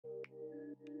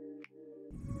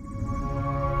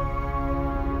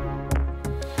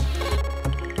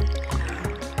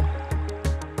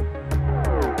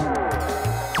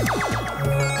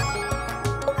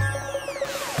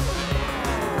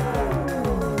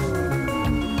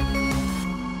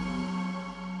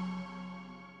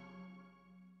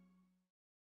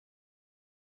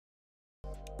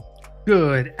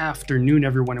Good afternoon,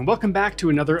 everyone, and welcome back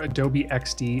to another Adobe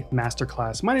XD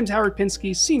Masterclass. My name is Howard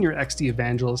Pinsky, Senior XD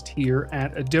Evangelist here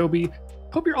at Adobe.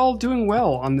 Hope you're all doing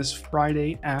well on this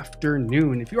Friday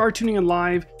afternoon. If you are tuning in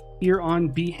live here on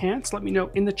Behance, let me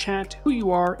know in the chat who you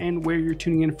are and where you're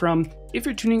tuning in from. If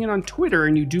you're tuning in on Twitter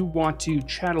and you do want to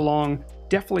chat along,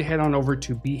 definitely head on over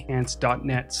to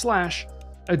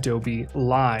behance.net/Adobe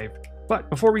Live. But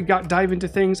before we dive into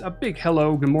things, a big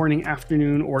hello, good morning,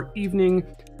 afternoon, or evening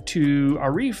to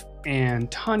Arif and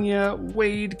Tanya,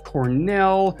 Wade,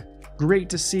 Cornell. Great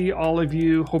to see all of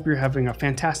you. Hope you're having a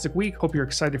fantastic week. Hope you're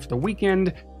excited for the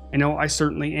weekend. I know I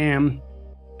certainly am.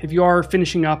 If you are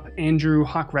finishing up Andrew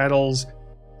Hawkrattle's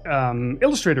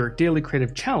Illustrator Daily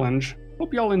Creative Challenge,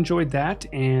 hope you all enjoyed that.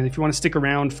 And if you want to stick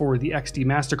around for the XD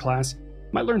Masterclass, you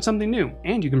might learn something new.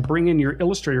 And you can bring in your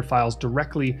Illustrator files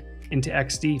directly into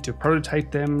XD to prototype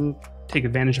them, take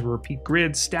advantage of a repeat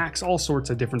grid, stacks, all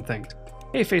sorts of different things.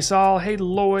 Hey Faisal, hey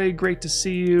Loy, great to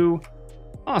see you.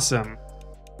 Awesome.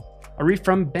 Arif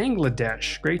from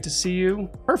Bangladesh, great to see you.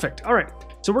 Perfect, all right.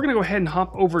 So we're gonna go ahead and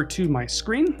hop over to my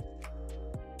screen.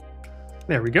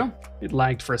 There we go, it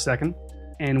lagged for a second.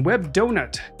 And Web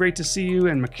Donut, great to see you,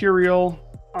 and Mercurial,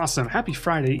 awesome, happy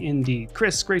Friday indeed.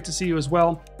 Chris, great to see you as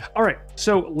well. All right,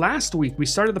 so last week we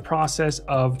started the process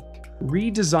of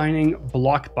redesigning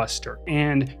Blockbuster,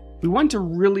 and we want to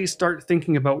really start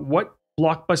thinking about what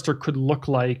Blockbuster could look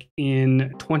like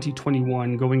in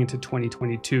 2021 going into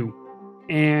 2022.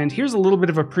 And here's a little bit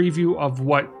of a preview of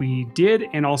what we did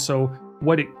and also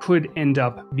what it could end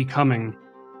up becoming.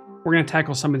 We're going to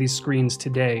tackle some of these screens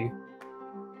today.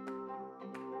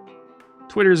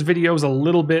 Twitter's video is a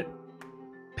little bit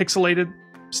pixelated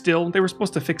still. They were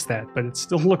supposed to fix that, but it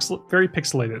still looks very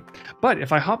pixelated. But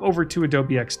if I hop over to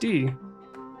Adobe XD,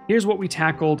 here's what we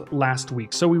tackled last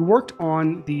week. So we worked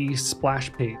on the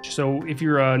splash page. So if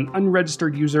you're an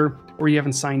unregistered user or you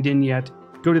haven't signed in yet,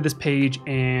 go to this page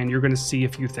and you're going to see a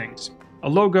few things. A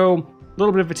logo, a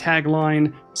little bit of a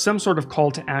tagline, some sort of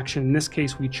call to action. In this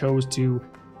case, we chose to,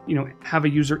 have a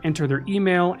user enter their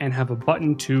email and have a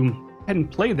button to go ahead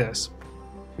and play this.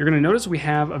 You're going to notice we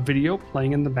have a video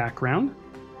playing in the background,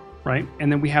 right? And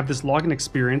then we have this login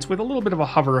experience with a little bit of a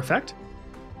hover effect.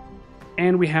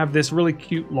 And we have this really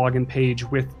cute login page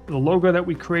with the logo that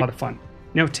we created. A lot of fun.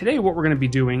 Now today what we're going to be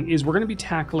doing is we're going to be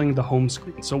tackling the home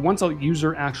screen. So once a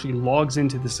user actually logs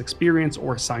into this experience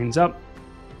or signs up,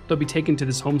 they'll be taken to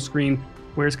this home screen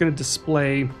where it's going to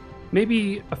display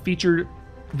maybe a featured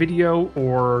video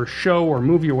or show or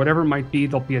movie or whatever it might be.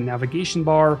 There'll be a navigation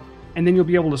bar, and then you'll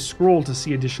be able to scroll to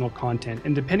see additional content.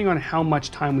 And depending on how much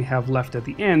time we have left at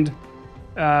the end,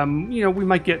 we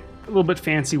might get a little bit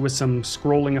fancy with some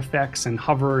scrolling effects and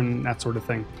hover and that sort of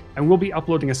thing. And we'll be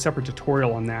uploading a separate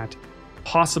tutorial on that,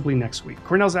 possibly next week.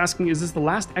 Cornell's asking, is this the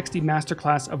last XD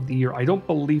Masterclass of the year? I don't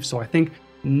believe so. I think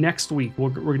next week we're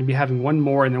going to be having one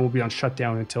more, and then we'll be on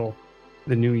shutdown until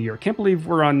the new year. Can't believe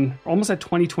we're almost at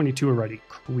 2022 already.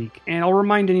 Week. And I'll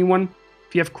remind anyone,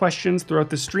 if you have questions throughout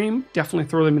the stream, definitely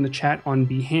throw them in the chat on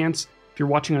Behance. If you're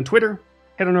watching on Twitter,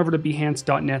 head on over to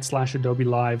behance.net/Adobe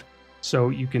Live so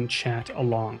you can chat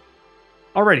along.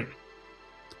 Alrighty.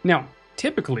 Now,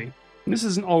 typically, and this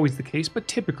isn't always the case, but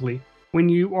typically, when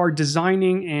you are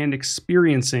designing and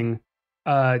experiencing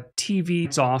TV,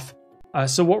 it's off.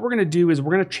 So what we're going to do is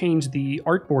we're going to change the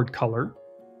artboard color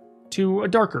to a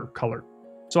darker color.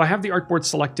 So I have the artboard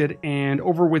selected, and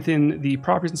over within the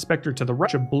Properties Inspector to the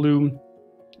right, of blue.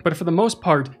 But for the most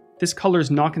part, this color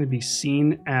is not going to be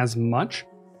seen as much.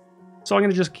 So I'm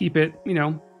going to just keep it,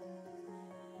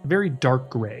 very dark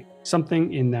gray.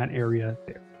 Something in that area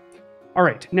there. All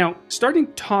right, now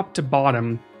starting top to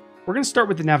bottom, we're going to start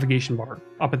with the navigation bar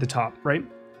up at the top, right?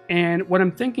 And what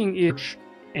I'm thinking is,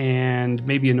 and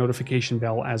maybe a notification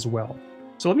bell as well.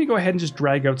 So let me go ahead and just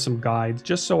drag out some guides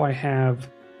just so I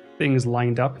have things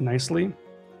lined up nicely.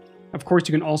 Of course,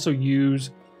 you can also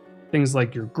use things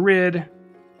like your grid.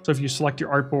 So if you select your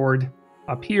artboard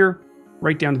up here,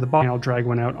 right down to the bottom, I'll drag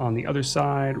one out on the other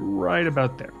side, right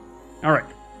about there. All right.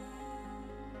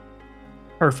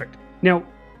 Perfect. Now,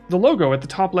 the logo at the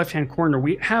top left-hand corner,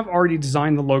 we have already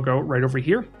designed the logo right over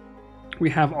here.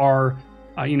 We have our,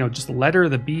 just the letter,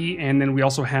 the B, and then we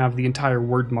also have the entire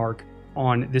word mark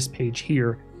on this page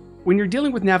here. When you're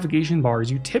dealing with navigation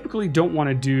bars, you typically don't want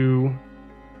to do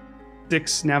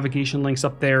 6 navigation links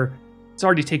up there. It's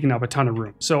already taking up a ton of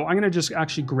room. So I'm going to just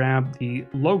actually grab the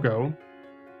logo.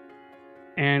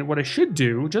 And what I should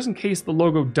do, just in case the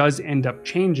logo does end up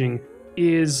changing,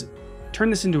 is turn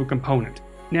this into a component.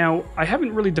 Now, I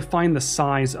haven't really defined the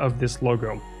size of this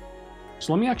logo.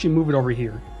 So let me actually move it over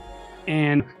here.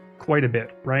 And quite a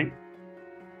bit, right?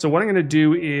 So what I'm going to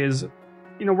do is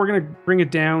you know, we're going to bring it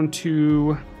down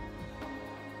to,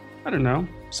 I don't know,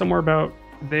 somewhere about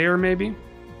there maybe.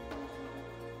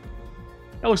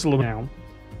 That looks a little now.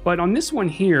 But on this one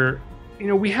here, you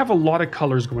know, we have a lot of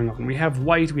colors going on. We have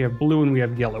white, we have blue, and we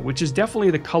have yellow, which is definitely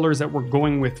the colors that we're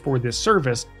going with for this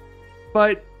service.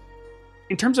 But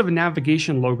in terms of a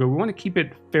navigation logo, we want to keep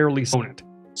it fairly component.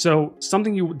 So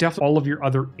something you definitely, all of your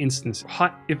other instances,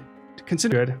 if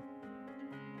consider good,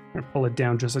 I'm going to pull it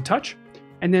down just a touch.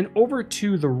 And then over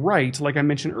to the right, like I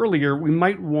mentioned earlier, we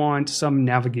might want some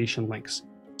navigation links.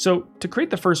 So to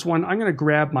create the first one, I'm going to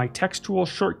grab my text tool,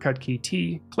 shortcut key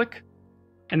T, click,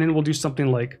 and then we'll do something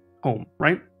like home,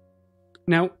 right?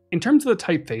 Now, in terms of the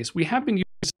typeface, we have been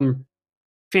using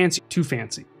some too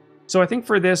fancy. So I think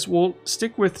for this, we'll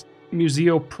stick with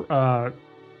Museo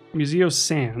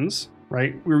Sans,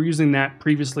 right? We were using that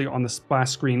previously on the splash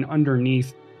screen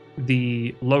underneath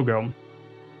the logo.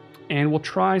 And we'll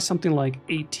try something like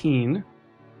 18.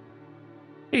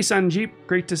 Hey, Sanjeep,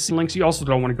 great to see links. You also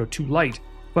don't want to go too light.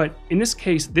 But in this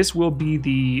case, this will be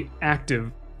the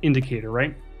active indicator,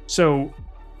 right? So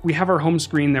we have our home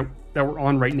screen that we're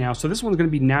on right now. So this one's going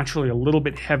to be naturally a little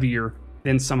bit heavier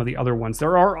than some of the other ones.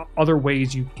 There are other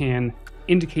ways you can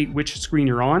indicate which screen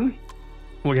you're on.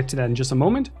 We'll get to that in just a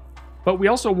moment. But we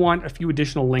also want a few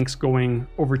additional links going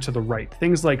over to the right.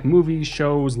 Things like movies,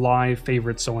 shows, live,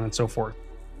 favorites, so on and so forth.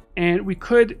 And we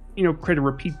could, you know, create a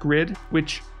repeat grid,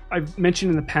 which I've mentioned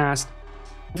in the past,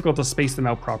 difficult to space them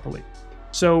out properly.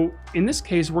 So in this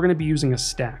case, we're going to be using a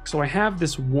stack. So I have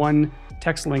this one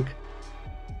text link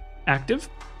active.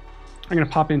 I'm going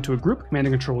to pop into a group, Command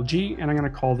and Control G, and I'm going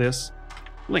to call this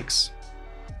links.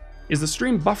 Is the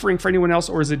stream buffering for anyone else,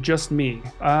 or is it just me?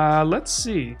 Let's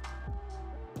see.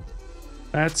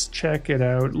 Let's check it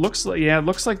out. Looks like, yeah, it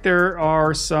looks like there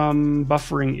are some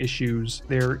buffering issues.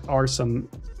 There are some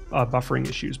buffering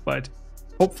issues, but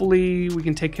hopefully we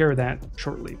can take care of that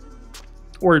shortly.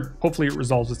 Or hopefully it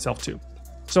resolves itself too.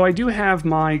 So I do have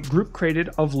my group created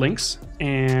of links,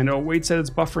 and oh, Wade said it's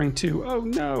buffering too. Oh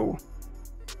no.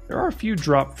 There are a few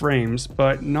drop frames,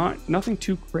 but nothing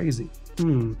too crazy.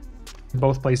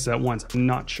 Both places at once, I'm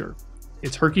not sure.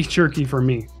 It's herky-jerky for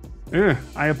me.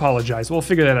 I apologize, we'll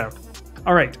figure that out.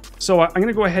 All right, so I'm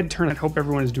gonna go ahead and turn it. Hope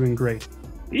everyone is doing great.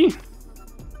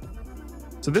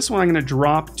 So this one I'm gonna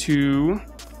drop to,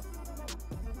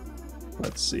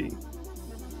 let's see.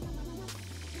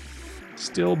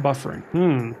 Still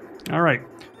buffering, all right.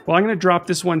 Well, I'm gonna drop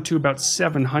this one to about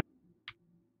 700.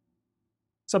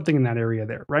 Something in that area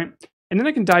there, right? And then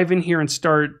I can dive in here and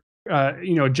start,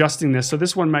 you know, adjusting this. So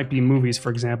this one might be movies, for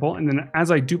example. And then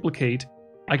as I duplicate,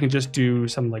 I can just do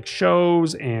some like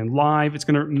shows and live. It's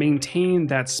going to maintain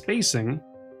that spacing.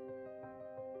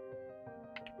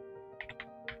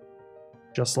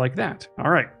 Just like that. All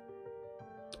right.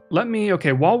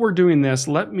 Okay, while we're doing this,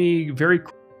 let me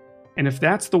and if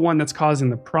that's the one that's causing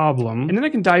the problem, and then I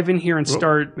can dive in here and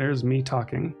start, there's me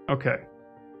talking. Okay.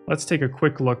 Let's take a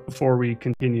quick look before we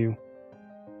continue.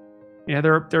 Yeah,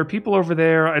 there are people over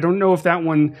there. I don't know if that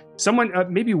one, someone,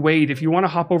 maybe Wade, if you want to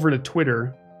hop over to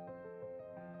Twitter,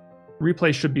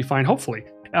 replay should be fine, hopefully.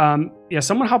 Yeah,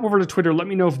 someone hop over to Twitter. Let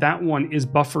me know if that one is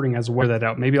buffering as well. That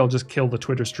out. Maybe I'll just kill the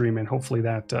Twitter stream and hopefully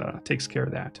that takes care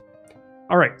of that.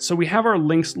 All right, so we have our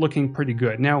links looking pretty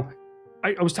good. Now,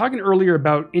 I was talking earlier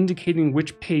about indicating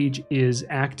which page is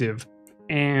active.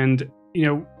 And, you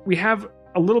know, we have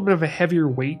a little bit of a heavier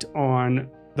weight on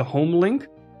the home link,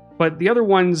 but the other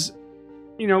ones,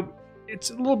 you know, it's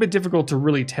a little bit difficult to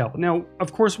really tell. Now,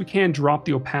 of course, we can drop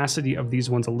the opacity of these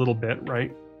ones a little bit,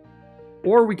 right?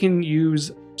 Or we can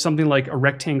use something like a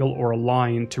rectangle or a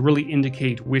line to really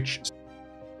indicate which.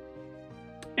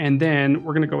 And then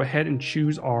we're going to go ahead and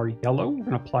choose our yellow. We're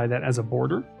going to apply that as a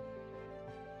border.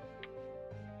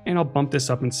 And I'll bump this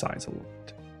up in size a little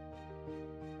bit.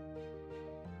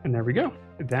 And there we go.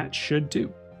 That should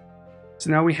do.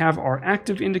 So now we have our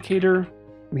active indicator,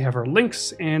 we have our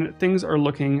links, and things are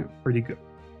looking pretty good.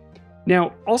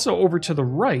 Now, also over to the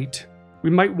right,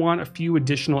 we might want a few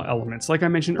additional elements. Like I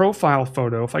mentioned, profile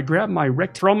photo. If I grab my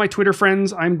for all my Twitter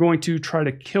friends, I'm going to try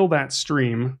to kill that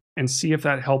stream and see if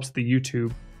that helps the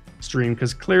YouTube stream,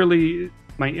 because clearly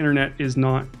my internet is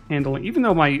not handling, even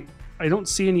though I don't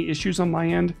see any issues on my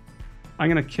end, I'm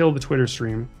gonna kill the Twitter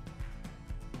stream.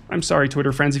 I'm sorry,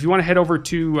 Twitter friends. If you want to head over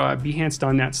to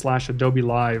behance.net/Adobe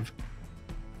Live,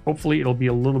 hopefully it'll be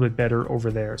a little bit better over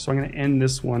there. So I'm going to end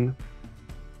this one.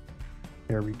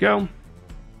 There we go.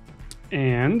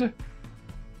 And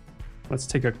let's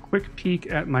take a quick peek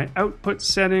at my output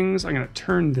settings. I'm going to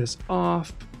turn this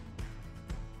off.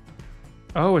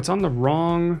 Oh, it's on the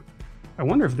wrong. I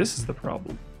wonder if this is the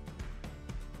problem.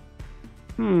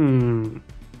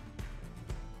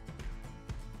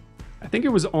 think it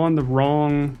was on the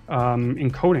wrong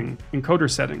encoder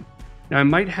setting. Now I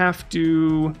might have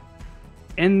to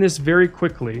end this very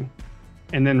quickly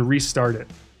and then restart it.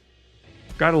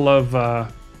 Gotta love,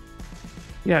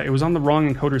 yeah, it was on the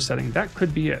wrong encoder setting. That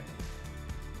could be it.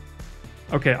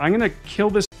 Okay, I'm gonna kill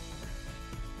this.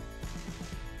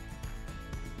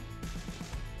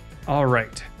 All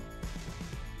right.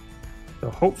 So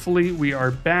hopefully we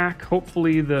are back.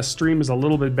 Hopefully the stream is a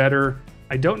little bit better.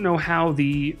 I don't know how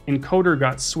the encoder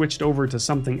got switched over to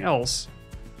something else,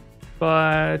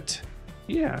 but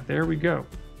yeah, there we go.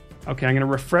 Okay, I'm gonna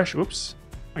refresh, oops.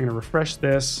 I'm gonna refresh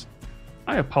this.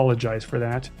 I apologize for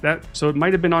that. So it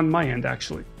might have been on my end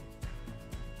actually.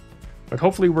 But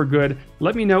hopefully we're good.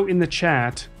 Let me know in the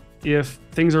chat if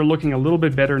things are looking a little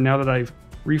bit better now that I've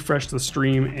refreshed the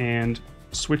stream and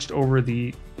switched over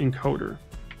the encoder.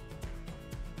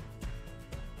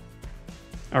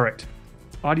 All right,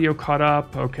 audio caught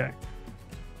up, okay.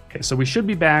 Okay, so we should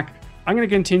be back. I'm gonna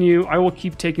continue. I will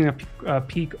keep taking a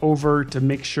peek over to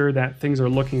make sure that things are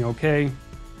looking okay.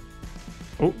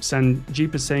 Oh,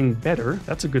 Sanjeep is saying better.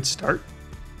 That's a good start.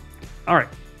 All right,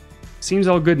 seems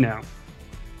all good now.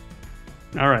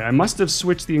 All right, I must have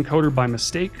switched the encoder by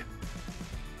mistake.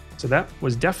 So that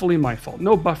was definitely my fault.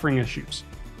 No buffering issues.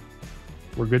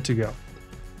 We're good to go.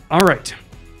 All right.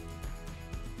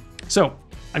 So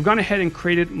I've gone ahead and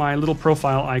created my little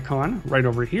profile icon right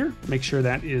over here. Make sure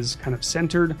that is kind of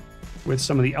centered with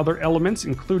some of the other elements,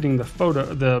 including the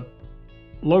photo, the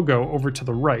logo over to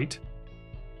the right.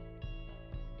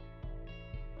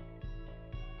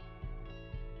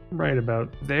 Right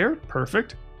about there,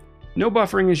 perfect. No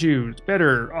buffering issues,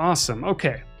 better, awesome,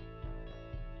 okay.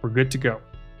 We're good to go.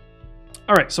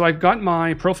 All right, so I've got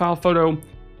my profile photo,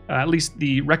 at least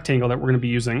the rectangle that we're gonna be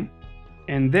using.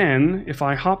 And then if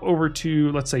I hop over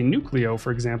to, let's say Nucleo,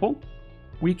 for example,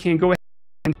 we can go ahead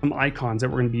and some icons that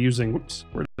we're gonna be using. Whoops,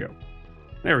 where'd it go?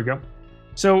 There we go.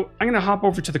 So I'm gonna hop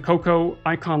over to the Cocoa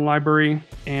icon library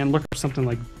and look up something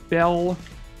like bell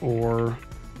or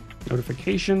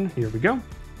notification. Here we go.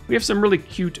 We have some really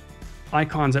cute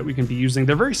icons that we can be using.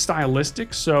 They're very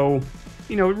stylistic, so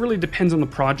you know, it really depends on the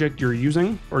project you're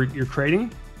using or you're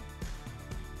creating.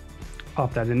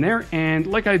 Pop that in there, and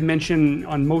like I've mentioned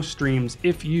on most streams,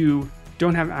 if you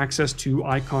don't have access to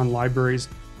icon libraries,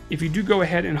 if you do go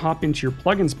ahead and hop into your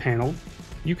plugins panel,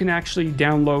 you can actually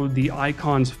download the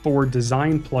Icons for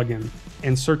Design plugin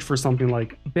and search for something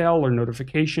like bell or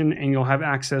notification, and you'll have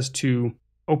access to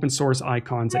open source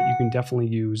icons that you can definitely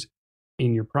use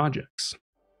in your projects.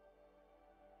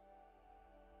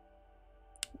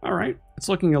 All right, it's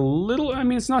looking a little, I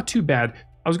mean, it's not too bad.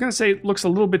 I was gonna say it looks a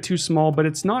little bit too small, but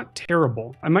it's not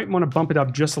terrible. I might wanna bump it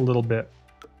up just a little bit.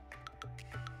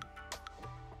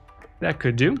 That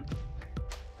could do.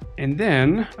 And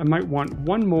then I might want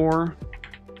one more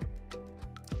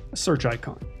search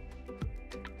icon.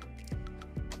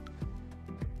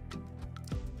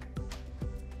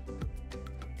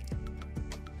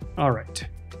 All right,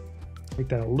 make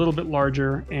that a little bit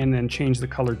larger and then change the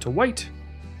color to white.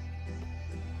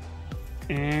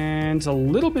 And it's a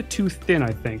little bit too thin,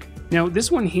 I think. Now,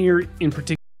 this one here in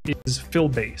particular is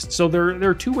fill-based. So there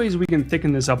are two ways we can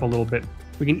thicken this up a little bit.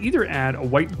 We can either add a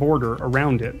white border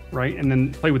around it, right, and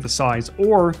then play with the size,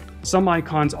 or some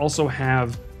icons also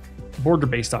have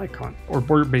border-based icon or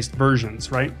border-based versions,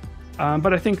 right?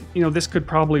 But I think, you know, this could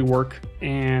probably work,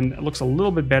 and it looks a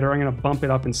little bit better. I'm gonna bump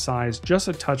it up in size just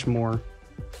a touch more.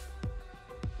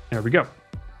 There we go.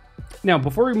 Now,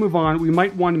 before we move on, we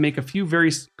might want to make a few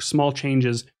very small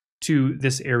changes to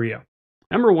this area.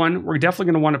 Number one, we're definitely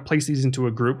going to want to place these into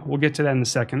a group. We'll get to that in a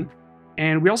second.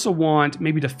 And we also want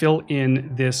maybe to fill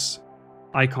in this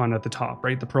icon at the top,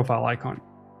 right? The profile icon.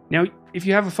 Now, if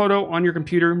you have a photo on your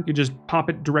computer, you just pop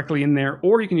it directly in there,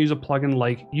 or you can use a plugin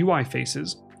like UI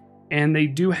Faces. And they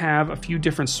do have a few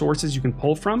different sources you can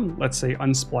pull from. Let's say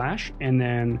Unsplash, and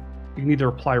then you can either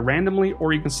apply randomly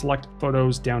or you can select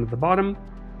photos down at the bottom.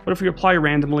 But if we apply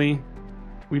randomly,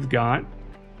 we've got,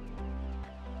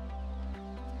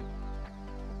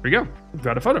 there we go, we've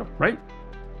got a photo, right?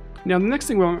 Now, the next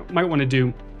thing we might want to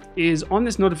do is on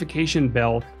this notification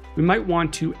bell, we might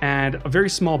want to add a very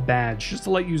small badge just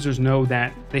to let users know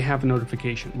that they have a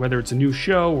notification, whether it's a new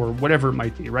show or whatever it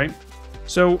might be, right?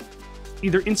 So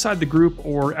either inside the group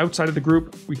or outside of the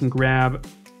group, we can grab,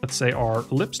 let's say, our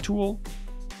ellipse tool,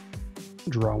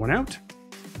 draw one out.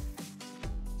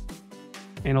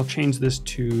 And I'll change this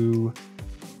to,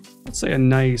 let's say, a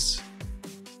nice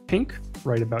pink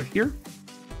right about here.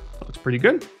 That looks pretty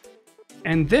good.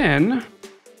 And then,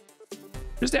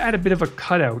 just to add a bit of a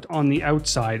cutout on the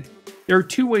outside, There are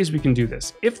two ways we can do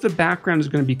this. If the background is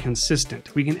going to be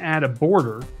consistent, we can add a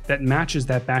border that matches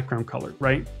that background color,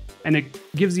 right? And it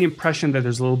gives the impression that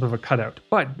there's a little bit of a cutout.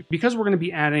 But because we're going to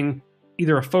be adding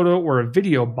either a photo or a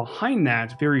video behind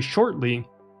that very shortly,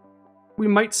 we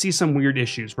might see some weird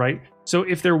issues, right? So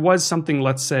if there was something,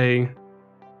 let's say,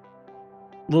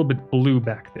 a little bit blue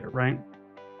back there, right?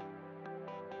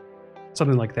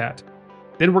 Something like that.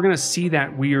 Then we're going to see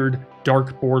that weird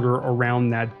dark border around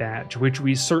that badge, which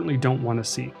we certainly don't want to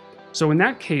see. So in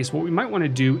that case, what we might want to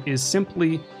do is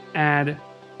simply add,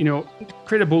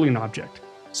 create a Boolean object.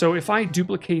 So if I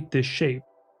duplicate this shape,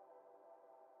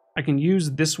 I can use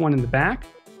this one in the back,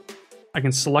 I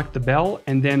can select the bell,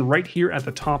 and then right here at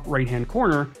the top right-hand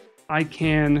corner, I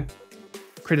can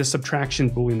create a subtraction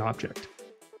Boolean object,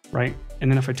 right? And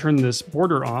then if I turn this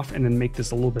border off and then make this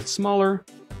a little bit smaller,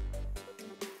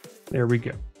 there we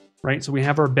go, right? So we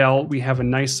have our bell, we have a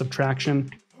nice subtraction,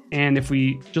 and if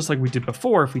we, just like we did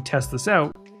before, if we test this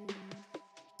out,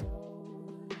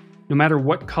 no matter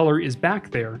what color is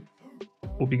back there,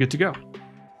 we'll be good to go.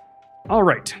 All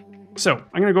right, so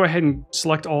I'm gonna go ahead and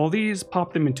select all of these,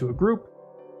 pop them into a group,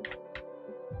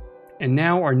 and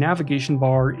now our navigation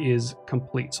bar is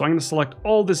complete. So I'm gonna select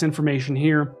all this information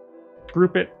here,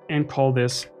 group it, and call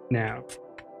this nav.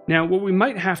 Now, what we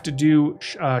might have to do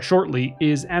shortly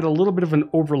is add a little bit of an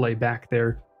overlay back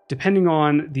there, depending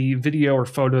on the video or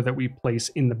photo that we place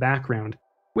in the background,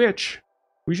 which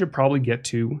we should probably get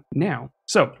to now.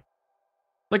 So,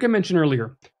 like I mentioned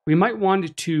earlier, we might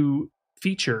want to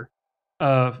feature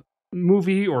a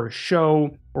movie or a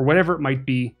show or whatever it might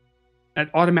be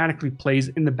that automatically plays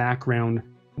in the background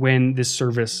when this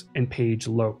service and page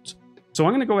loads. So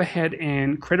I'm going to go ahead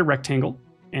and create a rectangle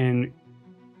and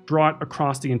draw it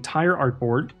across the entire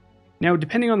artboard. Now,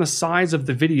 depending on the size of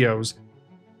the videos,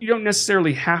 you don't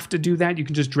necessarily have to do that. You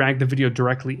can just drag the video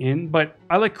directly in, but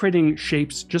I like creating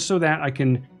shapes just so that I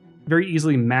can very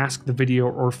easily mask the video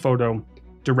or photo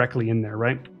directly in there,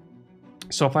 right?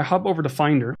 So if I hop over to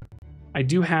Finder, I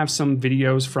do have some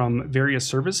videos from various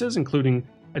services, including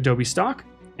Adobe Stock,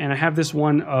 and I have this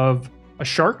one of a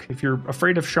shark. If you're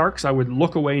afraid of sharks, I would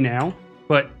look away now,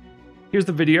 but here's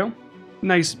the video.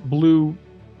 Nice blue,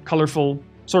 colorful,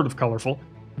 sort of colorful,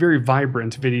 very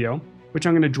vibrant video, which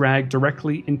I'm going to drag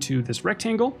directly into this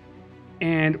rectangle.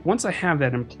 And once I have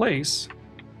that in place,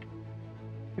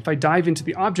 if I dive into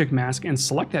the object mask and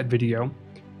select that video,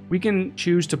 we can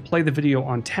choose to play the video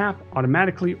on tap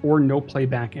automatically or no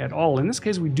playback at all. In this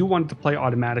case, we do want it to play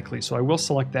automatically, so I will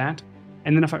select that.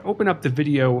 And then if I open up the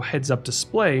video heads-up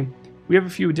display, we have a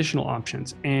few additional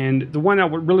options. And the one I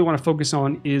would really want to focus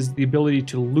on is the ability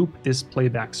to loop this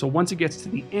playback. So once it gets to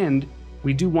the end,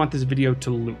 we do want this video to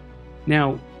loop.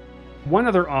 Now, one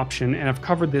other option, and I've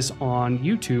covered this on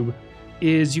YouTube,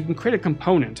 is you can create a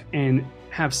component and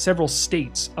have several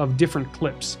states of different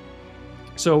clips.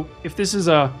 So if this is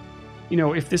a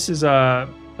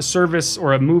service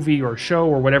or a movie or a show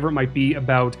or whatever it might be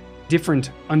about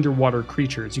different underwater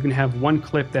creatures, you can have one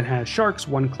clip that has sharks,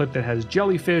 one clip that has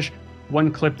jellyfish, one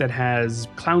clip that has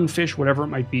clownfish, whatever it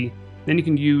might be. Then you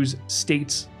can use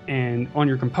states and on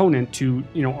your component to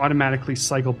automatically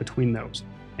cycle between those.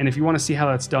 And if you want to see how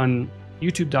that's done,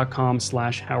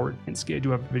 youtube.com/Howard Pinsky. I do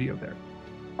have a video there.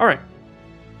 All right,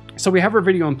 so we have our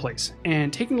video in place,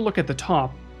 and taking a look at the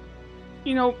top,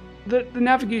 the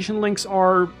navigation links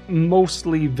are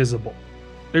mostly visible.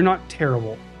 They're not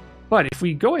terrible. But if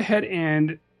we go ahead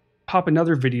and pop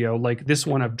another video like this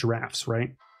one of drafts,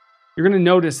 right? You're going to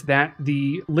notice that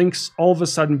the links all of a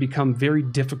sudden become very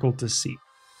difficult to see.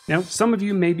 Now, some of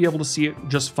you may be able to see it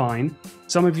just fine.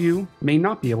 Some of you may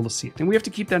not be able to see it. And we have to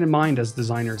keep that in mind as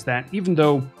designers, that even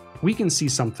though we can see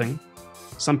something,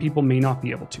 some people may not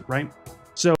be able to, right?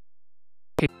 So,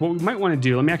 okay, what we might want to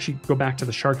do, let me actually go back to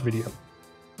the shark video,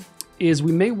 is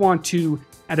we may want to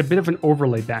add a bit of an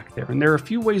overlay back there. And there are a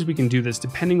few ways we can do this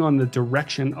depending on the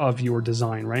direction of your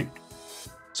design, right?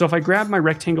 So if I grab my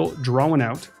rectangle, draw one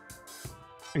out,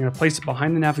 I'm going to place it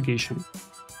behind the navigation.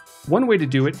 One way to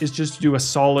do it is just to do a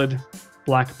solid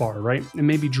black bar, right? And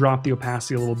maybe drop the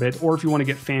opacity a little bit. Or if you want to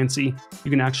get fancy,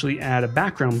 you can actually add a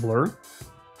background blur.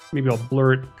 Maybe I'll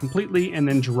blur it completely and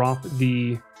then drop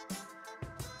the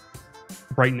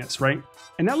brightness, right?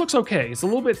 And that looks okay. It's a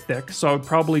little bit thick, so I would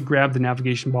probably grab the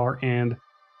navigation bar and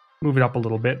move it up a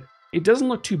little bit. It doesn't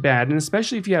look too bad, and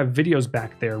especially if you have videos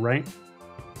back there, right?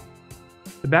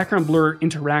 The background blur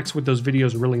interacts with those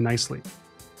videos really nicely.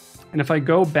 And if I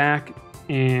go back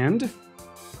and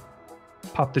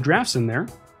pop the drafts in there,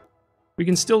 we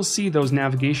can still see those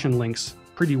navigation links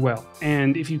pretty well.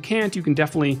 And if you can't, you can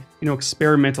definitely,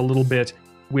 experiment a little bit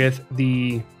with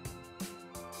the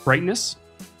brightness,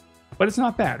 but it's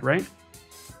not bad, right?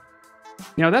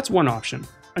 Now that's one option.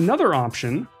 Another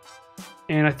option,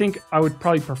 and I think I would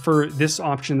probably prefer this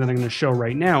option that I'm going to show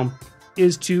right now,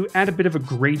 is to add a bit of a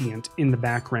gradient in the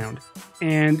background.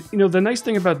 And the nice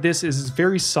thing about this is it's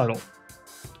very subtle.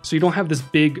 So you don't have this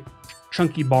big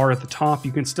chunky bar at the top.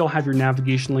 You can still have your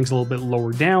navigation links a little bit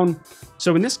lower down.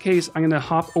 So in this case, I'm going to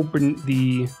hop open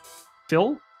the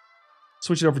fill,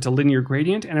 switch it over to linear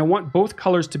gradient, and I want both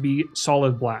colors to be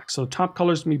solid black. So top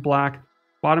color is going to be black,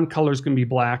 bottom color is going to be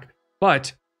black,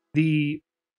 but the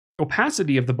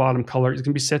opacity of the bottom color is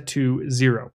going to be set to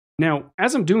 0. Now,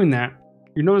 as I'm doing that,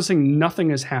 you're noticing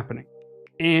nothing is happening.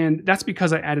 And that's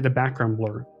because I added a background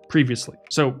blur previously.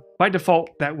 So by default,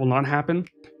 that will not happen.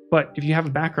 But if you have a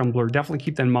background blur, definitely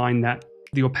keep that in mind that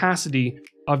the opacity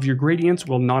of your gradients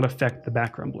will not affect the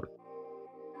background blur.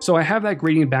 So I have that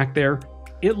gradient back there.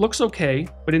 It looks okay,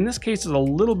 but in this case, it's a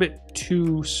little bit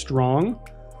too strong.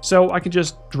 So I can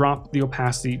just drop the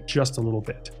opacity just a little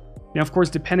bit. Now, of course,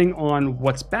 depending on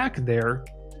what's back there,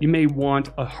 you may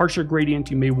want a harsher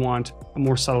gradient, you may want a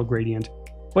more subtle gradient,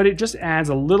 but it just adds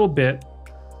a little bit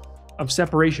of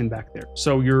separation back there.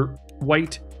 So your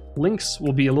white links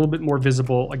will be a little bit more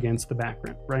visible against the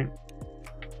background, right?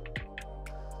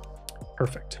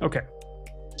 Perfect. Okay.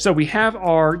 So we have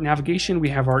our navigation, we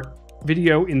have our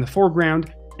video in the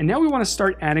foreground, and now we want to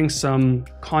start adding some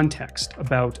context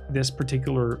about this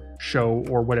particular show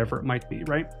or whatever it might be,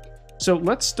 right? So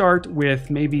let's start with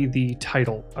maybe the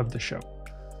title of the show.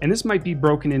 And this might be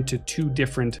broken into 2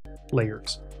 different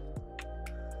layers.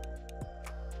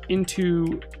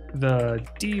 Into the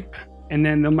deep, and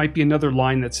then there might be another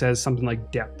line that says something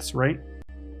like depths, right?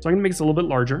 So I'm gonna make this a little bit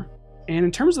larger. And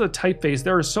in terms of the typeface,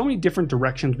 there are so many different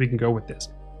directions we can go with this.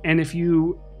 And if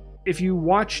you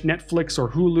watch Netflix or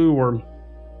Hulu or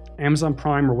Amazon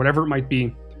Prime or whatever it might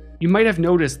be, you might have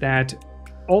noticed that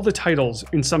all the titles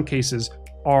in some cases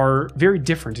are very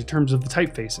different in terms of the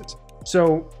typefaces.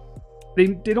 So they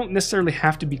don't necessarily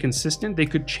have to be consistent. They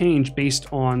could change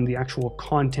based on the actual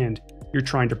content you're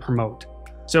trying to promote.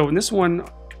 So in this one,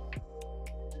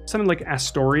 something like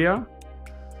Astoria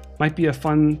might be a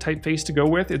fun typeface to go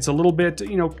with. It's a little bit, a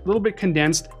little bit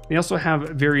condensed. They also have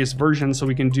various versions, so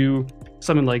we can do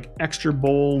something like extra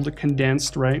bold,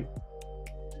 condensed, right?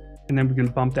 And then we can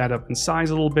bump that up in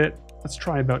size a little bit. Let's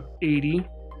try about 80.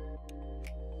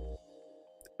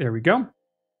 There we go.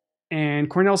 And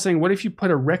Cornell's saying, what if you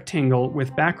put a rectangle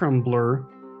with background blur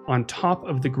on top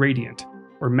of the gradient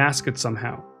or mask it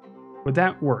somehow? Would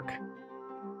that work?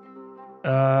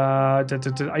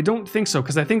 I don't think so,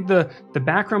 because I think the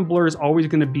background blur is always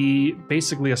going to be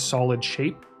basically a solid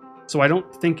shape. So I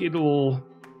don't think it'll...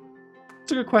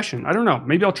 It's a good question. I don't know.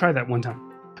 Maybe I'll try that one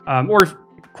time. Or if,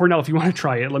 Cornell, if you want to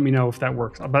try it, let me know if that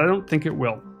works. But I don't think it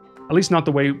will. At least not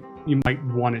the way you might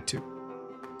want it to.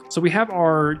 So we have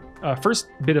our first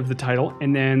bit of the title,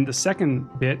 and then the second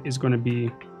bit is going to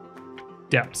be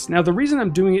depths. Now, the reason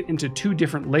I'm doing it into 2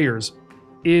 different layers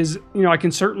is, I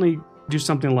can certainly do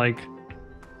something like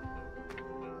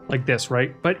this,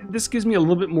 right? But this gives me a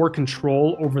little bit more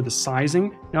control over the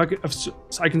sizing. Now,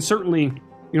 I can certainly,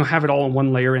 have it all in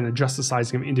one layer and adjust the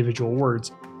sizing of individual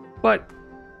words, but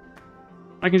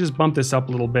I can just bump this up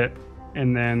a little bit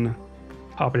and then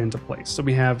pop it into place. So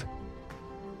we have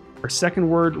our second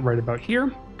word right about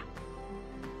here.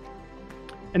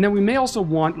 And then we may also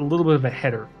want a little bit of a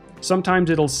header. Sometimes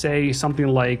it'll say something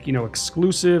like,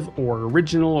 exclusive or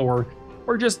original or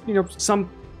just, some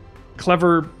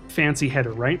clever fancy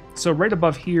header, right? So right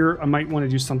above here, I might want to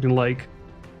do something like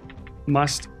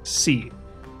must see.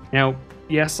 Now,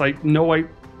 yes, I know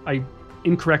I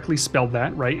incorrectly spelled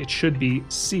that, right? It should be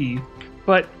see,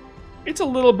 but it's a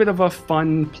little bit of a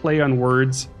fun play on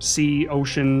words. Sea,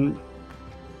 ocean,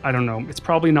 I don't know. It's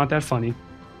probably not that funny,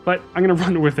 but I'm going to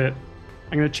run with it.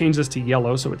 I'm going to change this to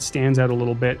yellow so it stands out a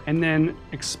little bit, and then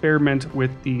experiment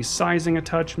with the sizing a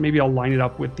touch. Maybe I'll line it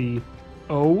up with the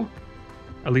O,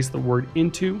 at least the word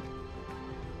into,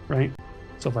 right?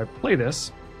 So if I play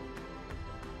this,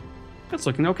 that's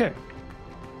looking okay.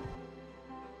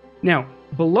 Now,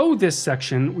 below this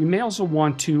section, we may also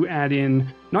want to add in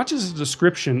not just a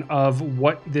description of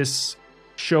what this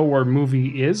show or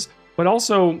movie is, but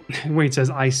also, wait, it says,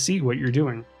 I see what you're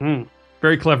doing.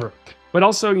 Very clever. But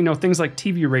also, things like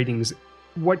TV ratings,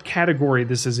 what category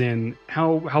this is in,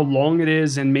 how long it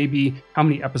is, and maybe how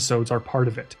many episodes are part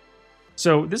of it.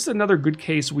 So this is another good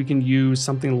case we can use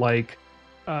something like,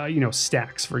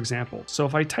 stacks, for example. So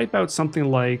if I type out something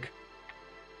like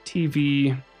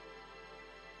TV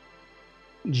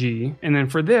G, and then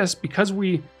for this, because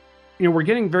we're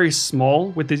getting very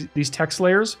small with these text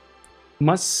layers,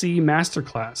 must see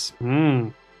Masterclass.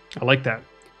 I like that.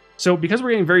 So because we're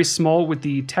getting very small with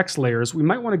the text layers, we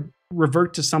might want to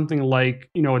revert to something like,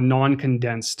 a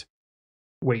non-condensed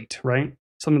weight, right?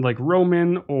 Something like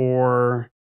Roman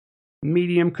or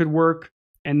medium could work.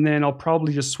 And then I'll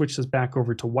probably just switch this back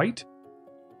over to white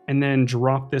and then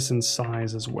drop this in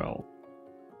size as well.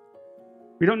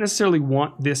 We don't necessarily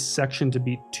want this section to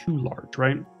be too large,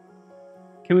 right?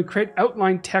 Can we create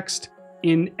outline text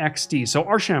in XD? So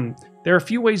Arsham, there are a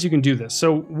few ways you can do this.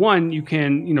 So one, you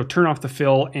can, turn off the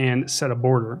fill and set a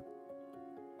border,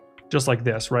 just like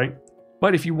this, right?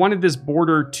 But if you wanted this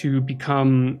border to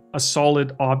become a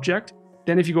solid object,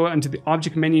 then if you go into the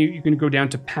object menu, you can go down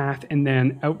to path and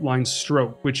then outline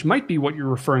stroke, which might be what you're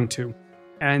referring to.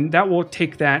 And that will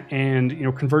take that and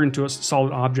convert into a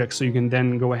solid object, so you can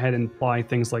then go ahead and apply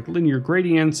things like linear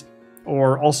gradients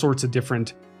or all sorts of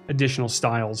different additional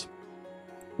styles,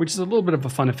 which is a little bit of a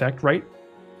fun effect, right?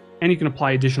 And you can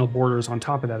apply additional borders on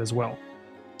top of that as well.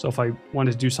 So if I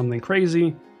wanted to do something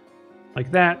crazy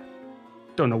like that,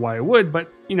 don't know why I would,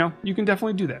 but you can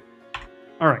definitely do that.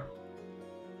 All right.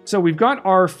 So we've got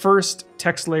our first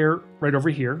text layer right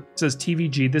over here. It says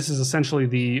TVG. This is essentially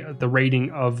the rating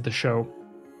of the show.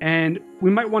 And we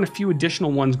might want a few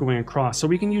additional ones going across. So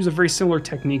we can use a very similar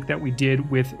technique that we did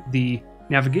with the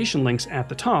navigation links at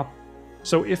the top.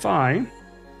 So if I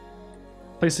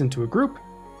place it into a group,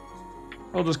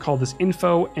 I'll just call this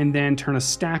info and then turn a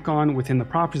stack on within the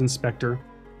properties inspector.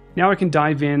 Now I can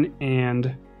dive in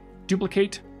and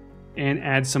duplicate and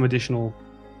add some additional.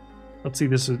 Let's see,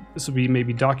 this will be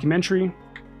maybe documentary.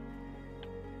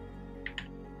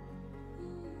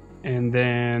 And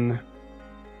then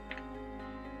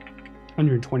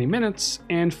 120 minutes.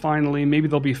 And finally, maybe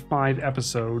there'll be 5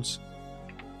 episodes.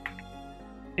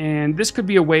 And this could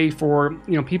be a way for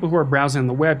people who are browsing on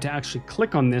the web to actually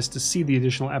click on this to see the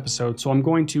additional episode. So I'm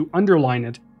going to underline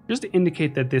it just to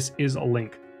indicate that this is a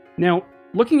link. Now,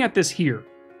 looking at this here,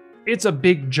 it's a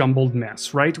big jumbled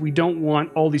mess, right? We don't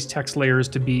want all these text layers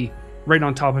to be right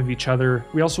on top of each other.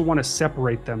 We also want to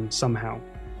separate them somehow.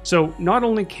 So not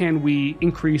only can we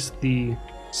increase the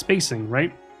spacing,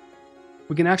 right?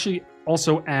 We can actually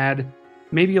also add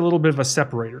maybe a little bit of a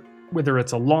separator, whether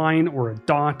it's a line or a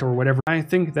dot or whatever. I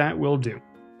think that will do.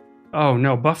 Oh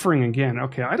no, buffering again.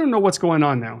 Okay, I don't know what's going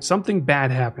on now. Something bad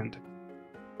happened.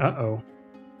 Uh-oh.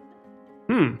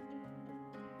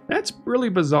 That's really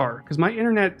bizarre, because my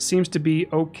internet seems to be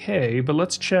okay, but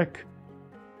let's check.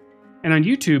 And on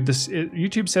YouTube,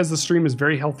 YouTube says the stream is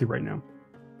very healthy right now.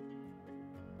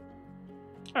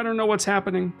 I don't know what's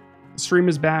happening. The stream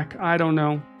is back. I don't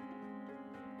know.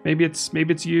 Maybe it's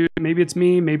you. Maybe it's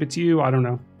me. Maybe it's you. I don't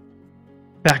know.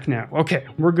 Back now. Okay,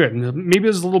 we're good. Maybe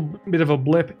there's a little bit of a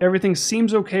blip. Everything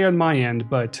seems okay on my end,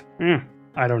 but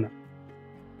I don't know.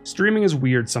 Streaming is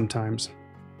weird sometimes.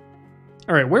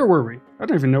 All right, where were we? I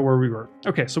don't even know where we were.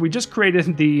 Okay, so we just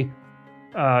created the,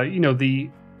 the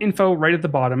info right at the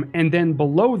bottom, and then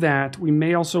below that, we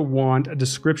may also want a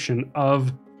description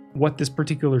of what this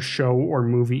particular show or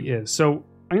movie is. So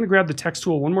I'm going to grab the text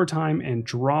tool one more time and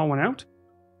draw one out.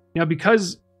 Now,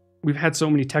 because we've had so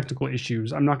many technical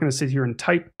issues, I'm not going to sit here and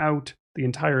type out the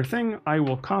entire thing. I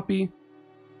will copy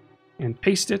and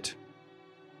paste it.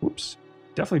 Whoops,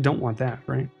 definitely don't want that,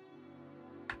 right?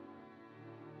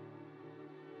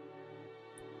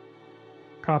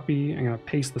 Copy, I'm going to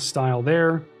paste the style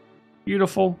there.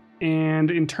 Beautiful.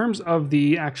 And in terms of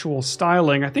the actual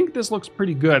styling, I think this looks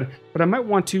pretty good, but I might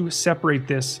want to separate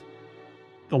the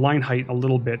line height a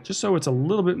little bit, just so it's a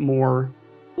little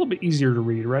bit easier to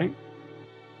read, right?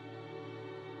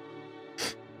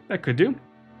 That could do.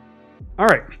 All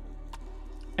right.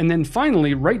 And then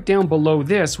finally, right down below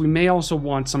this, we may also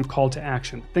want some call to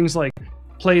action. Things like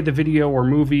play the video or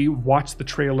movie, watch the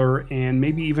trailer, and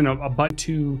maybe even a button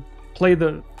to play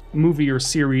the movie or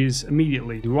series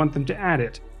immediately. Do we want them to add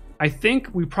it? I think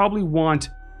we probably want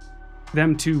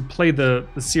them to play the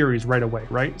series right away,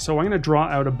 right? So I'm going to draw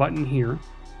out a button here,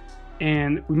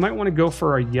 and we might want to go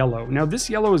for a yellow. Now this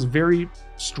yellow is very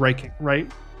striking, right?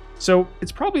 So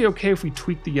it's probably okay if we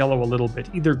tweak the yellow a little bit,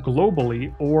 either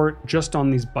globally or just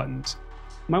on these buttons.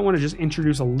 Might want to just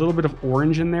introduce a little bit of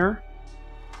orange in there.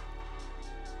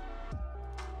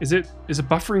 Is it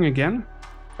buffering again?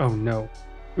 Oh no.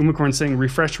 Umicorn's saying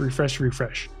refresh, refresh,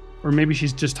 refresh. Or maybe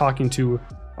she's just talking to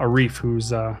a reef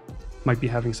who's might be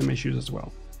having some issues as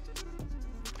well.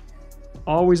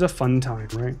 Always a fun time,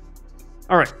 right?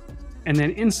 All right, and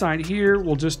then inside here,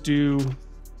 we'll just do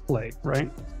play,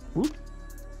 right? Whoop.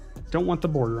 Don't want the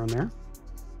border on there.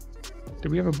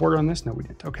 Did we have a border on this? No, we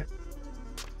didn't. Okay.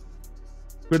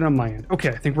 Good on my end. Okay,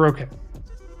 I think we're okay.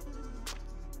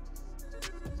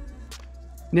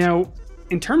 Now,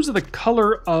 in terms of the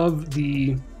color of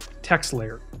the text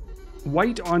layer,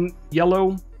 white on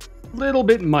yellow, little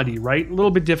bit muddy, right? A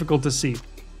little bit difficult to see.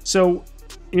 So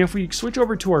if we switch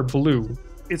over to our blue,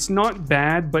 it's not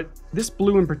bad, but this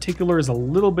blue in particular is a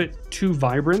little bit too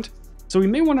vibrant. So we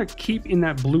may want to keep in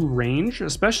that blue range,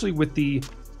 especially with the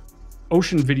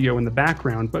ocean video in the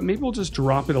background, but maybe we'll just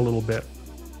drop it a little bit.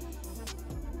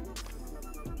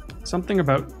 Something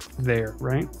about there,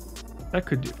 right? That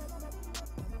could do.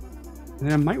 And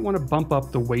then I might want to bump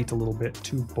up the weight a little bit,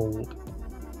 too bold.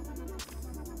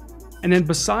 And then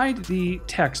beside the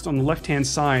text on the left-hand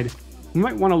side, we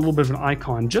might want a little bit of an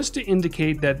icon just to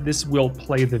indicate that this will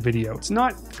play the video. It's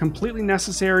not completely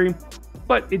necessary,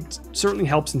 but it certainly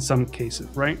helps in some cases,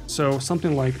 right? So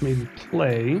something like maybe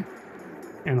play,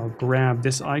 and I'll grab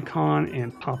this icon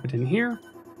and pop it in here.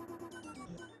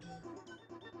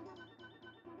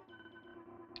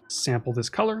 Sample this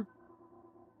color,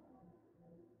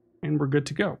 and we're good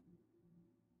to go.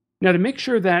 Now to make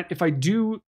sure that if I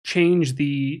do change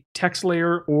the text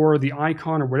layer or the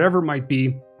icon or whatever it might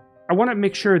be, I want to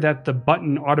make sure that the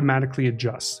button automatically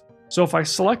adjusts. So if I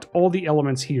select all the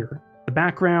elements here, the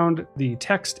background, the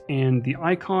text, and the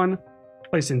icon,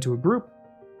 place into a group,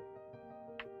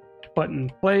 button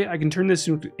play, I can turn this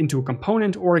into a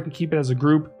component, or I can keep it as a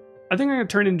group. I think I'm going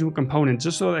to turn it into a component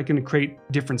just so that I can create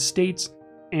different states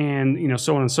and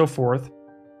so on and so forth.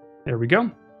 There we go.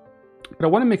 But I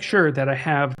want to make sure that I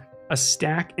have a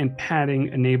stack and padding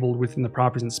enabled within the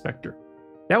properties inspector.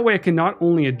 That way I can not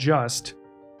only adjust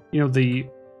the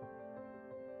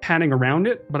padding around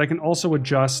it, but I can also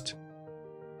adjust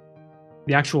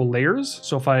the actual layers.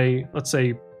 So if I, let's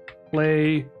say,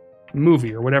 play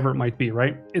movie or whatever it might be,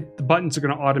 right? The buttons are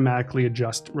going to automatically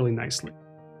adjust really nicely.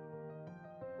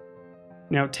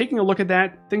 Now, taking a look at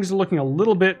that, things are looking a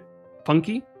little bit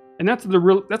funky, and that's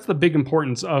the big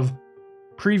importance of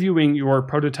previewing your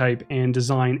prototype and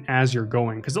design as you're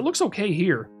going, because it looks okay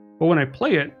here, but when I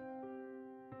play it,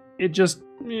 it just,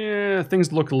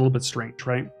 things look a little bit strange,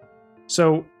 right?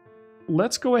 So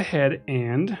let's go ahead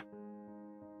and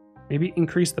maybe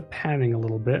increase the padding a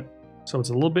little bit so it's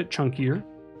a little bit chunkier.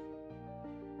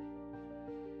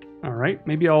 All right,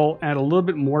 maybe I'll add a little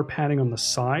bit more padding on the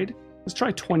side. Let's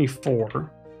try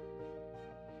 24.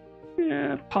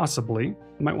 Yeah, possibly.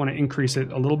 I might want to increase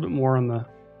it a little bit more on the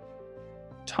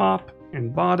top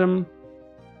and bottom.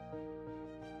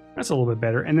 That's a little bit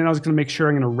better. And then I was going to make sure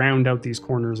I'm going to round out these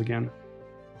corners again.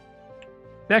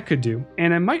 That could do.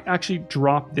 And I might actually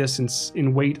drop this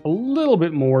in weight a little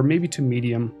bit more, maybe to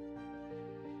medium.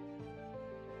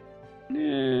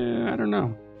 I don't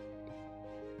know.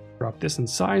 Drop this in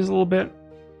size a little bit.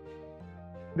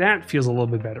 That feels a little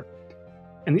bit better.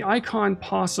 And the icon,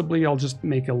 possibly, I'll just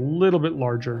make a little bit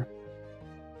larger.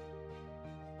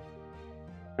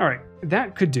 All right,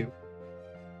 that could do.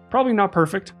 Probably not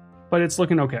perfect, but it's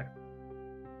looking okay.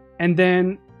 And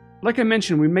then, like I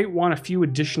mentioned, we may want a few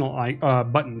additional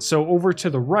buttons. So over to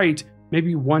the right,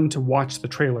 maybe one to watch the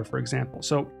trailer, for example.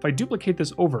 So if I duplicate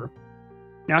this over,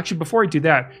 now actually before I do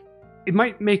that, it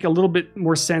might make a little bit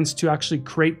more sense to actually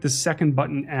create the second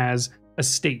button as a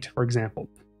state, for example.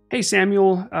 Hey,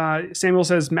 Samuel. Samuel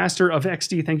says, Master of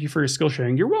XD, thank you for your skill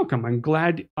sharing. You're welcome. I'm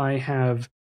glad I have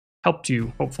helped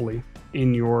you, hopefully,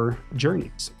 in your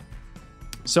journeys.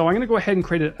 So I'm going to go ahead and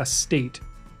create a state,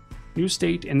 new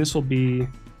state, and this will be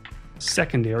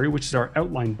secondary, which is our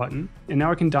outline button. And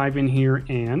now I can dive in here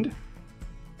and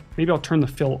maybe I'll turn the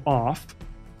fill off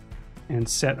and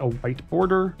set a white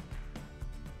border.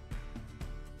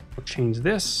 I'll change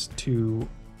this to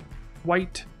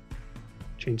white.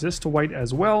 Change this to white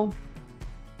as well.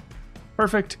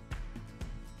 Perfect.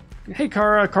 Hey,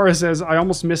 Kara. Kara says, I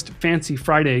almost missed Fancy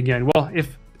Friday again. Well,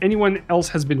 if anyone else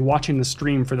has been watching the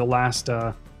stream for the last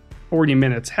 40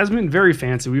 minutes, has been very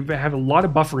fancy. We've had a lot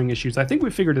of buffering issues. I think we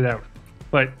figured it out.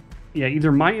 But yeah,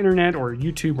 either my internet or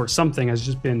YouTube or something has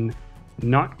just been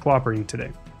not cooperating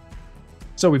today.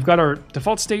 So we've got our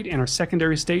default state and our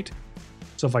secondary state.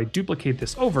 So if I duplicate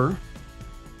this over,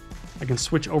 I can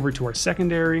switch over to our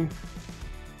secondary.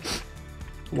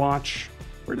 Watch,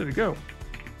 where did it go?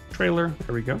 Trailer,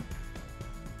 there we go.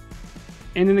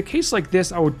 And in a case like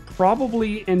this, I would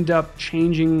probably end up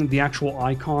changing the actual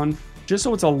icon just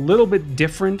so it's a little bit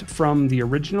different from the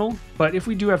original. But if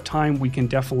we do have time, we can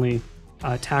definitely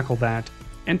tackle that.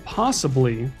 And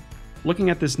possibly, looking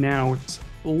at this now, it's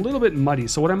a little bit muddy.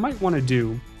 So what I might want to do,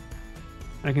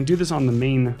 and I can do this on the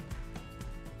main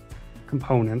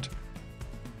component,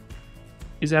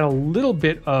 is add a little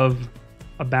bit of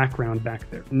a background back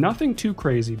there. Nothing too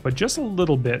crazy, but just a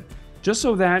little bit, just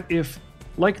so that if,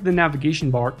 like the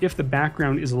navigation bar, if the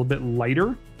background is a little bit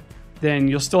lighter, then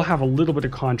you'll still have a little bit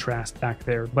of contrast back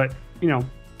there. But,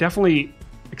 definitely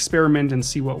experiment and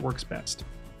see what works best.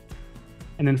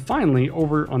 And then finally,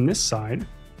 over on this side,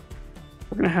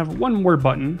 we're going to have one more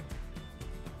button.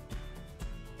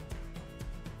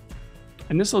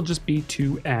 And this will just be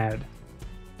to add.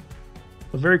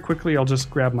 So very quickly, I'll just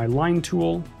grab my line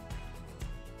tool.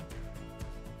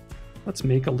 Let's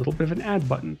make a little bit of an add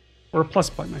button, or a plus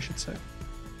button, I should say.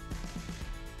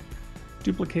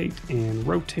 Duplicate and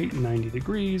rotate 90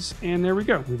 degrees, and there we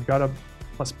go. We've got a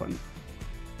plus button.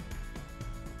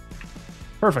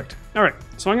 Perfect. All right,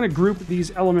 so I'm going to group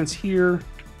these elements here.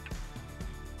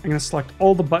 I'm going to select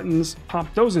all the buttons,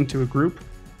 pop those into a group.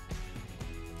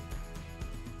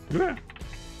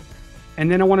 And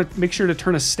then I want to make sure to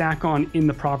turn a stack on in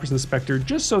the Properties Inspector,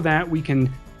 just so that we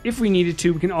can, if we needed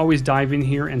to, we can always dive in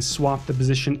here and swap the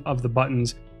position of the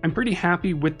buttons. I'm pretty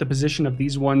happy with the position of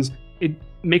these ones. It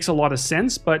makes a lot of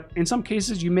sense, but in some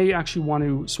cases you may actually want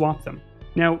to swap them.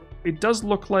 Now, it does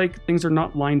look like things are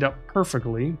not lined up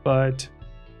perfectly, but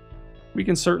we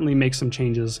can certainly make some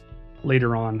changes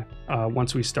later on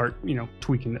once we start,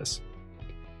 tweaking this.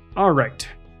 All right.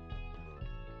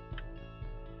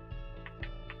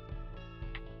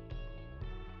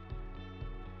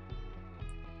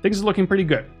 Things are looking pretty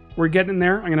good. We're getting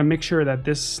there. I'm going to make sure that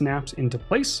this snaps into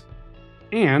place.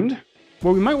 And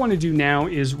what we might want to do now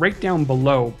is right down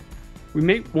below, we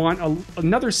may want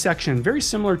another section very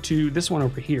similar to this one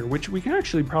over here, which we can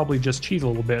actually probably just cheat a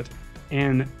little bit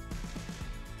and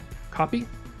copy,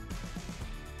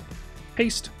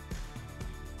 paste,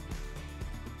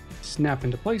 snap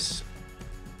into place.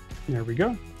 There we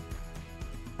go.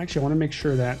 Actually, I want to make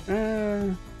sure that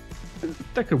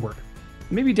that could work.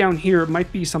 Maybe down here it might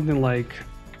be something like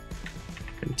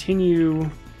continue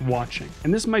watching.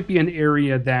 And this might be an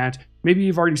area that maybe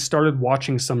you've already started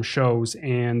watching some shows,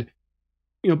 and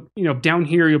down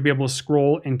here you'll be able to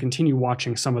scroll and continue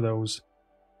watching some of those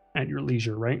at your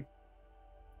leisure, right?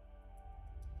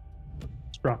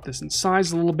 Let's drop this in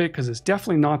size a little bit because it's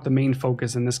definitely not the main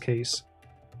focus in this case.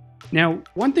 Now,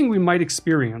 one thing we might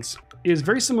experience is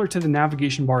very similar to the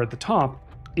navigation bar at the top,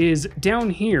 is down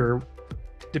here,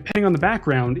 depending on the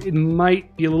background, it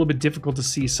might be a little bit difficult to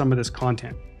see some of this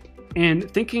content.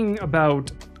 And thinking about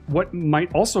what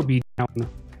might also be down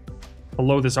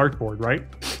below this artboard, right?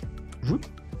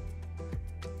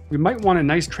 We might want a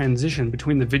nice transition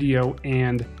between the video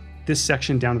and this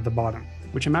section down at the bottom,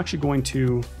 which I'm actually going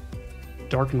to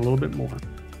darken a little bit more.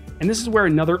 And this is where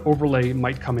another overlay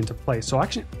might come into play. So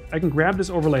actually, I can grab this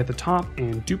overlay at the top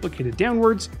and duplicate it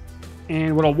downwards.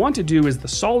 And what I'll want to do is the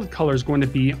solid color is going to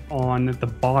be on the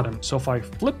bottom. So if I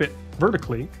flip it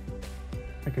vertically,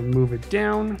 I can move it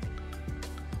down,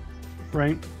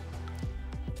 right?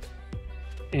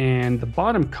 And the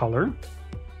bottom color,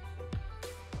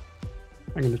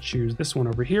 I'm going to choose this one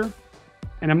over here.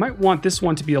 And I might want this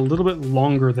one to be a little bit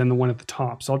longer than the one at the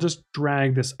top. So I'll just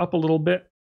drag this up a little bit.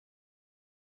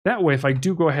 That way, if I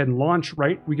do go ahead and launch,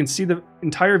 right, we can see the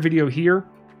entire video here.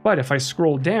 But if I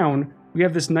scroll down, we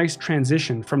have this nice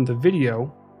transition from the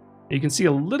video. You can see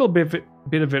a little bit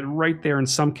of it right there in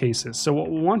some cases. So what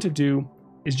we'll want to do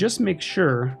is just make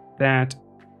sure that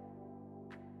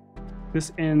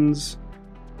this ends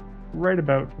right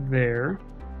about there.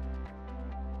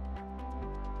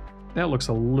 That looks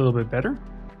a little bit better.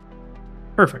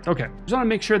 Perfect. Okay. Just want to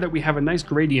make sure that we have a nice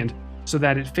gradient so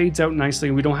that it fades out nicely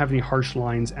and we don't have any harsh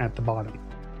lines at the bottom.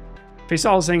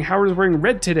 Faisal is saying, Howard is wearing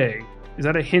red today. Is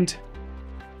that a hint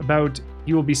about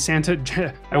you will be Santa?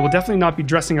 I will definitely not be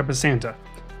dressing up as Santa.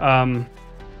 I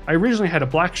originally had a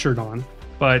black shirt on,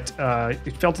 but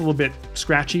it felt a little bit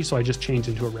scratchy, so I just changed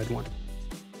into a red one.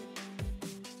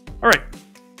 All right.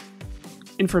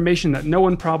 Information that no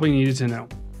one probably needed to know.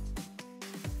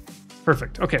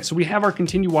 Perfect. Okay, so we have our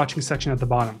continue watching section at the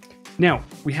bottom. Now,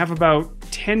 we have about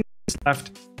 10 minutes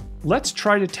left. Let's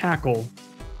try to tackle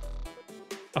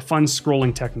a fun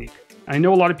scrolling technique. I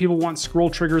know a lot of people want scroll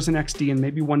triggers in XD, and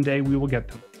maybe one day we will get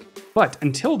them. But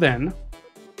until then,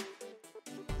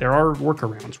 there are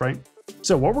workarounds, right?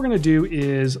 So what we're going to do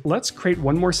is let's create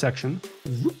one more section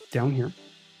down here.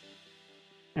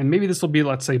 And maybe this will be,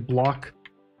 let's say, Blockbuster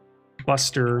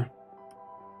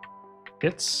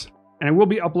hits. And I will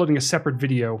be uploading a separate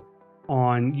video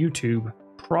on YouTube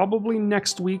probably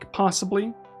next week,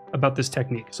 possibly, about this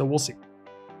technique. So we'll see.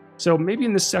 So maybe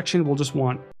in this section, we'll just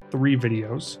want 3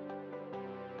 videos.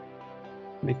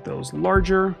 Make those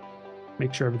larger.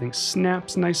 Make sure everything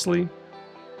snaps nicely.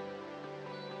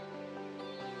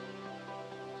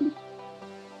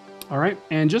 All right,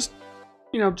 and just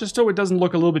so it doesn't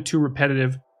look a little bit too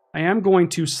repetitive, I am going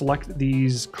to select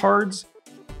these cards,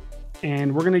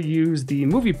 and we're going to use the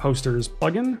movie posters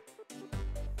plugin.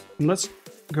 And let's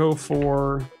go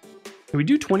for Can we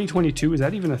do 2022? Is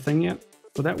that even a thing yet?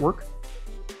 Will that work?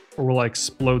 Or will I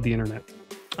explode the internet?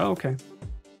 Oh, okay.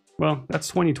 Well, that's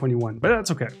 2021, but that's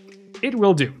okay. It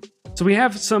will do. So we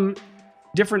have some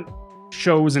different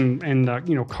shows and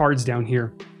you know, cards down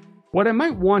here. What I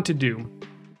might want to do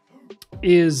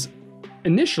is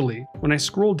initially, when I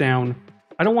scroll down,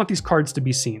 I don't want these cards to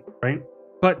be seen, right?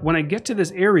 But when I get to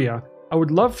this area, I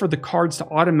would love for the cards to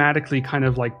automatically kind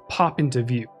of like pop into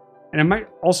view. And I might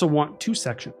also want two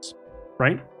sections,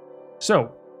 right?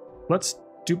 So let's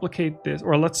duplicate this,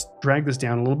 or let's drag this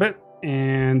down a little bit,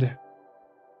 and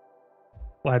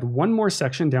we'll add one more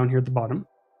section down here at the bottom.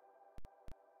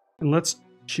 And let's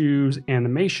choose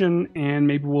animation, and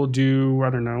maybe we'll do, I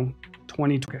don't know,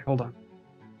 20. Okay, hold on.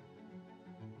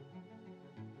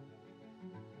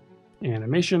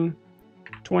 Animation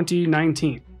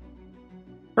 2019.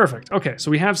 Perfect. Okay,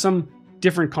 so we have some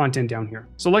different content down here.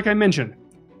 So like I mentioned,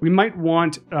 we might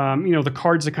want you know, the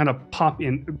cards to kind of pop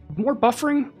in. More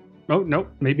buffering? Oh, no,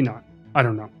 maybe not. I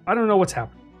don't know. I don't know what's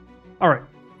happening. All right.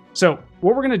 So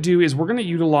what we're going to do is we're going to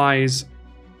utilize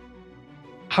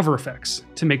hover effects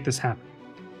to make this happen.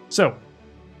 So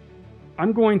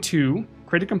I'm going to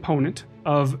create a component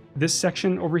of this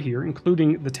section over here,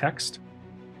 including the text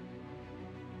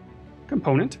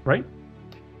component, right?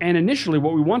 And initially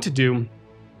what we want to do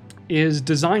is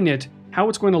design it how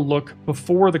it's going to look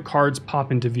before the cards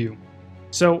pop into view.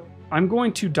 So I'm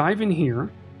going to dive in here.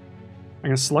 I'm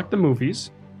going to select the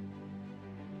movies.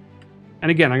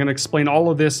 And again, I'm going to explain all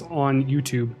of this on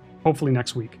YouTube, hopefully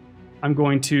next week. I'm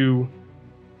going to...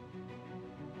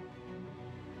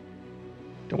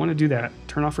 Don't want to do that.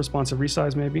 Turn off responsive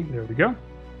resize maybe. There we go.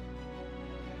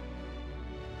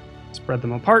 Spread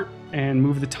them apart and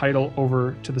move the title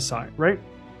over to the side, right?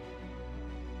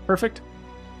 Perfect.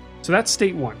 So that's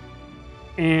state one.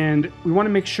 And we want to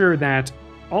make sure that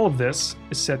all of this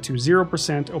is set to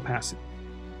 0% opacity.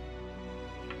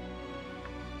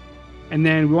 And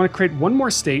then we want to create one more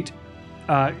state.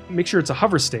 Make sure it's a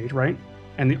hover state, right?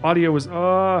 And the audio is,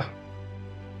 audio's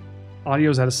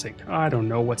out of sync. I don't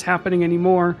know what's happening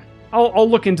anymore. I'll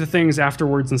look into things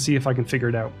afterwards and see if I can figure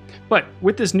it out. But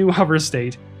with this new hover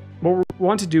state, what we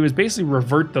want to do is basically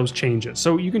revert those changes.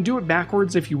 So you can do it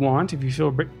backwards if you want, if you feel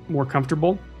a bit more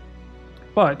comfortable.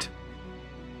 But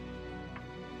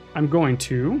I'm going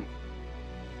to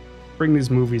bring these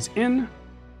movies in.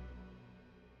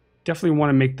 Definitely want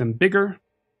to make them bigger,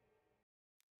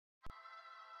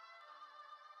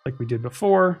 like we did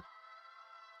before.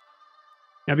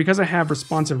 Now, because I have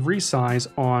responsive resize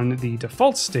on the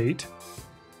default state,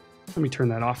 let me turn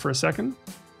that off for a second.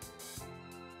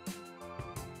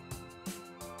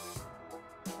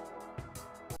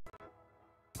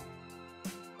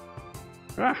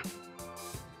 Okay,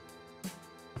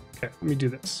 let me do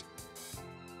this.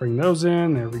 Bring those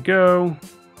in, there we go.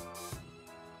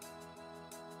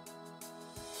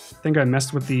 I think I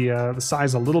messed with the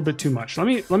size a little bit too much. Let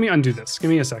me undo this. Give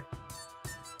me a sec.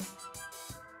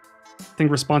 I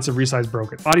think responsive resize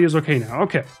broke it. Audio's okay now.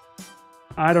 Okay.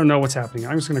 I don't know what's happening.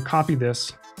 I'm just going to copy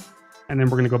this, and then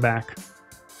we're going to go back.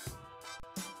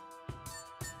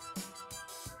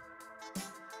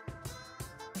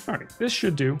 All right, this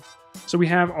should do. So we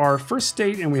have our first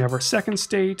state and we have our second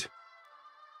state,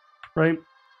 right?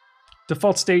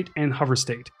 Default state and hover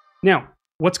state. Now,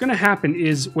 what's going to happen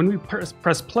is when we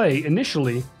press play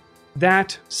initially,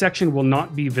 that section will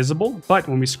not be visible, but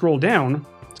when we scroll down,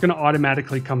 it's going to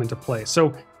automatically come into play.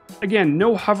 So again,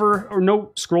 no hover or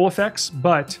no scroll effects,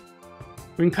 but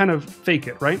we can kind of fake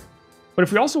it, right? But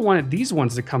if we also wanted these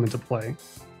ones to come into play,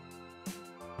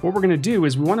 what we're going to do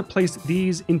is we want to place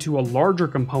these into a larger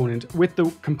component with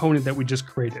the component that we just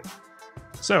created.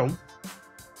 So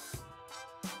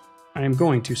I am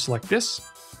going to select this,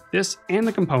 and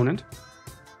the component,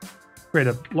 create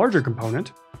a larger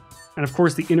component, and of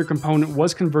course the inner component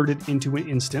was converted into an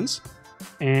instance,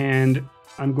 and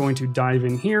I'm going to dive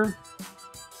in here,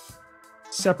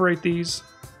 separate these,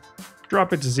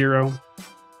 drop it to 0,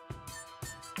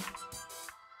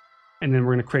 and then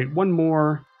we're going to create one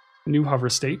more new hover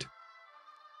state.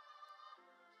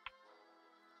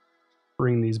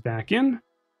 Bring these back in,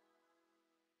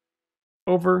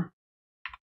 over,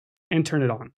 and turn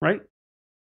it on, right?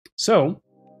 So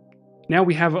now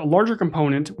we have a larger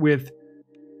component with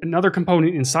another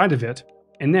component inside of it.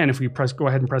 And then if we go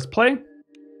ahead and press play,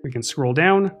 we can scroll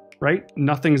down, right?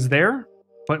 Nothing's there,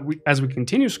 but as we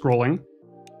continue scrolling,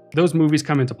 those movies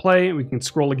come into play, and we can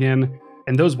scroll again,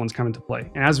 and those ones come into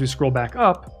play. And as we scroll back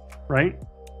up, right?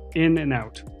 In and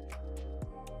out.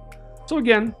 So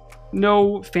again,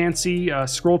 no fancy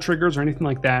scroll triggers or anything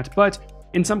like that, but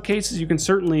in some cases you can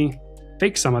certainly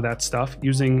fake some of that stuff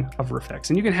using hover effects.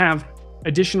 And you can have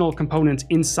additional components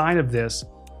inside of this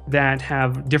that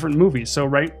have different movies. So,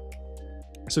 right,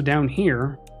 so down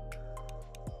here,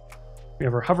 we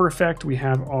have our hover effect. We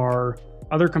have our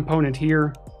other component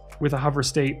here with a hover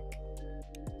state.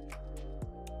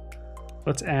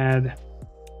 Let's add,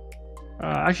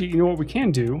 actually, you know what we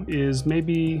can do is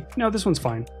maybe, no, this one's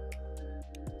fine.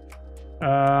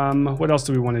 What else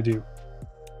do we want to do?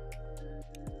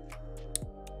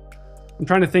 I'm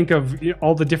trying to think of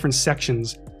all the different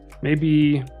sections.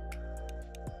 Maybe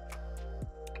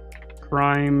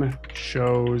crime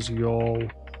shows you'll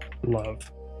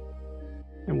love.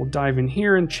 And we'll dive in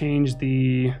here and change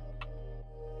the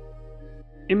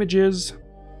images.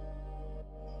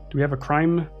 Do we have a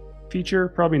crime feature?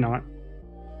 Probably not.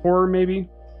 Horror, maybe?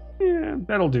 Yeah,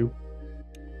 that'll do.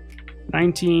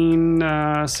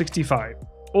 1965.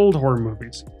 Old horror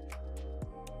movies.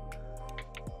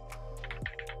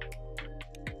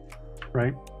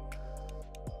 Right?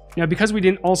 Now, because we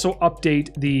didn't also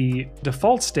update the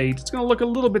default state, it's going to look a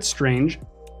little bit strange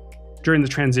during the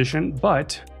transition,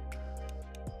 but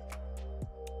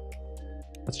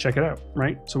let's check it out,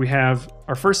 right? So we have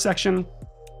our first section,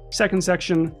 second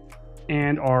section,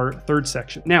 and our third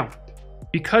section. Now,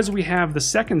 because we have the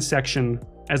second section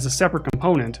as a separate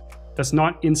component that's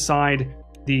not inside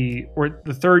the, or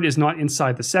the third is not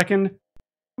inside the second,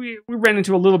 we ran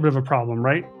into a little bit of a problem,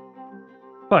 right?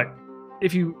 But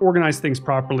if you organize things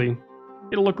properly,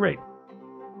 it'll look great.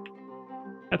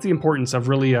 That's the importance of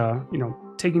really,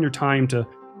 taking your time to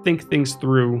think things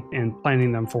through and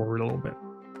planning them forward a little bit.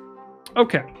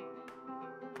 Okay.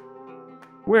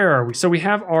 Where are we? So we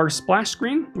have our splash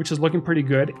screen, which is looking pretty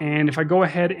good. And if I go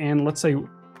ahead and let's say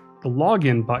the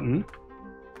login button,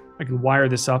 I can wire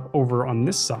this up over on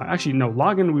this side. Actually, no,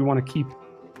 login we want to keep,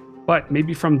 but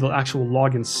maybe from the actual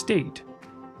login state,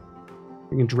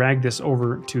 we can drag this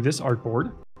over to this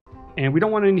artboard. And we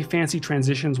don't want any fancy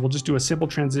transitions. We'll just do a simple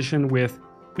transition with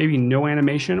maybe no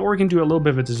animation, or we can do a little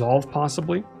bit of a dissolve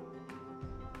possibly.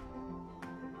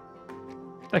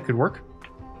 That could work.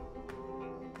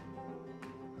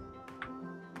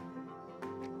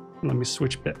 Let me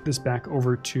switch this back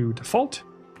over to default.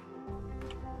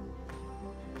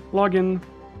 Login.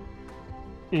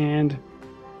 And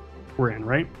we're in,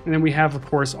 right? And then we have, of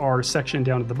course, our section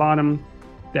down at the bottom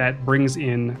that brings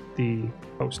in the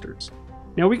posters.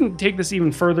 Now we can take this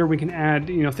even further. We can add,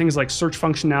 things like search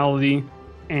functionality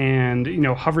and,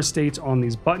 hover states on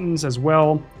these buttons as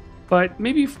well. But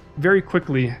maybe very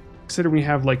quickly, considering we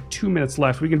have like 2 minutes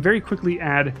left, we can very quickly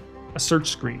add a search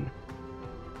screen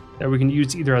that we can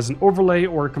use either as an overlay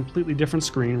or a completely different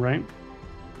screen, right?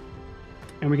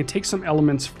 And we can take some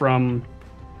elements from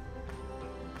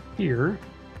here,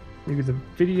 maybe the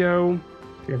video,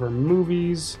 we have our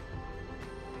movies.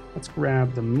 Let's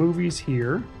grab the movies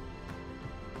here,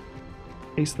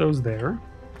 paste those there,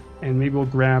 and maybe we'll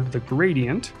grab the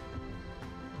gradient.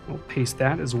 We'll paste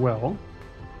that as well.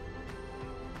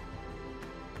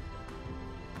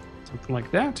 Something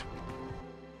like that.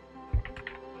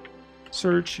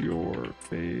 Search your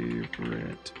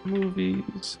favorite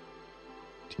movies,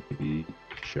 TV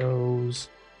shows,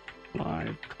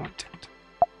 live content.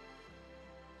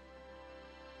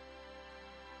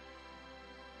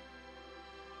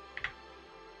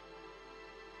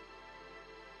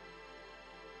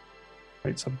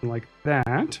 Right, something like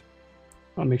that.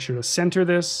 I'll make sure to center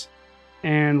this,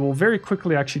 and we'll very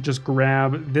quickly actually just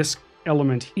grab this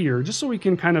element here, just so we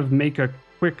can kind of make a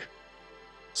quick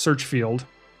search field.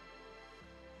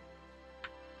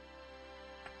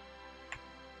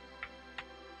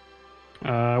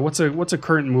 What's a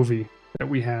current movie that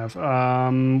we have?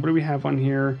 What do we have on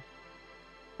here?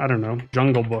 I don't know.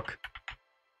 Jungle Book.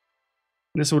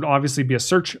 This would obviously be a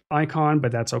search icon,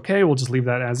 but that's okay. We'll just leave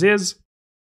that as is.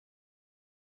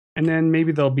 And then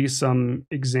maybe there'll be some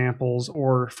examples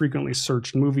or frequently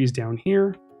searched movies down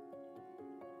here.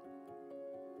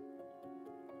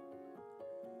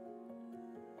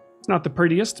 It's not the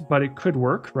prettiest, but it could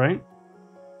work, right?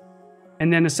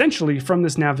 And then essentially from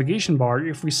this navigation bar,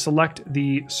 if we select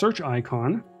the search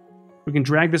icon, we can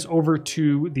drag this over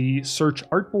to the search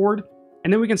artboard,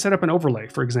 and then we can set up an overlay,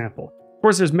 for example. Of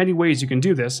course, there's many ways you can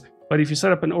do this, but if you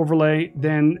set up an overlay,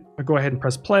 then go ahead and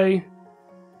press play.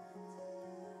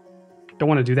 Don't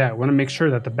want to do that. We want to make sure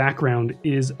that the background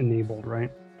is enabled,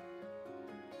 right?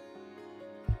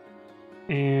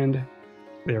 And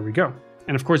there we go.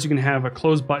 And of course, you can have a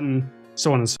close button,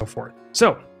 so on and so forth.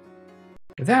 So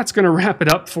that's going to wrap it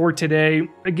up for today.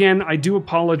 Again, I do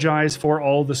apologize for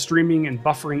all the streaming and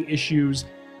buffering issues.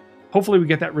 Hopefully we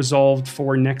get that resolved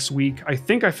for next week. I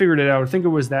think I figured it out. I think it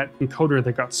was that encoder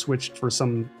that got switched for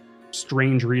some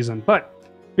strange reason. But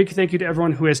Big thank you to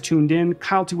everyone who has tuned in.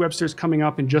 Kyle T. Webster is coming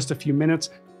up in just a few minutes.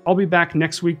 I'll be back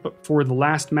next week but for the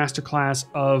last masterclass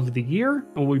of the year.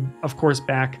 And we'll be, of course,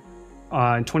 back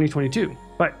in 2022.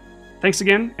 But thanks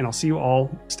again, and I'll see you all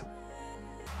next time.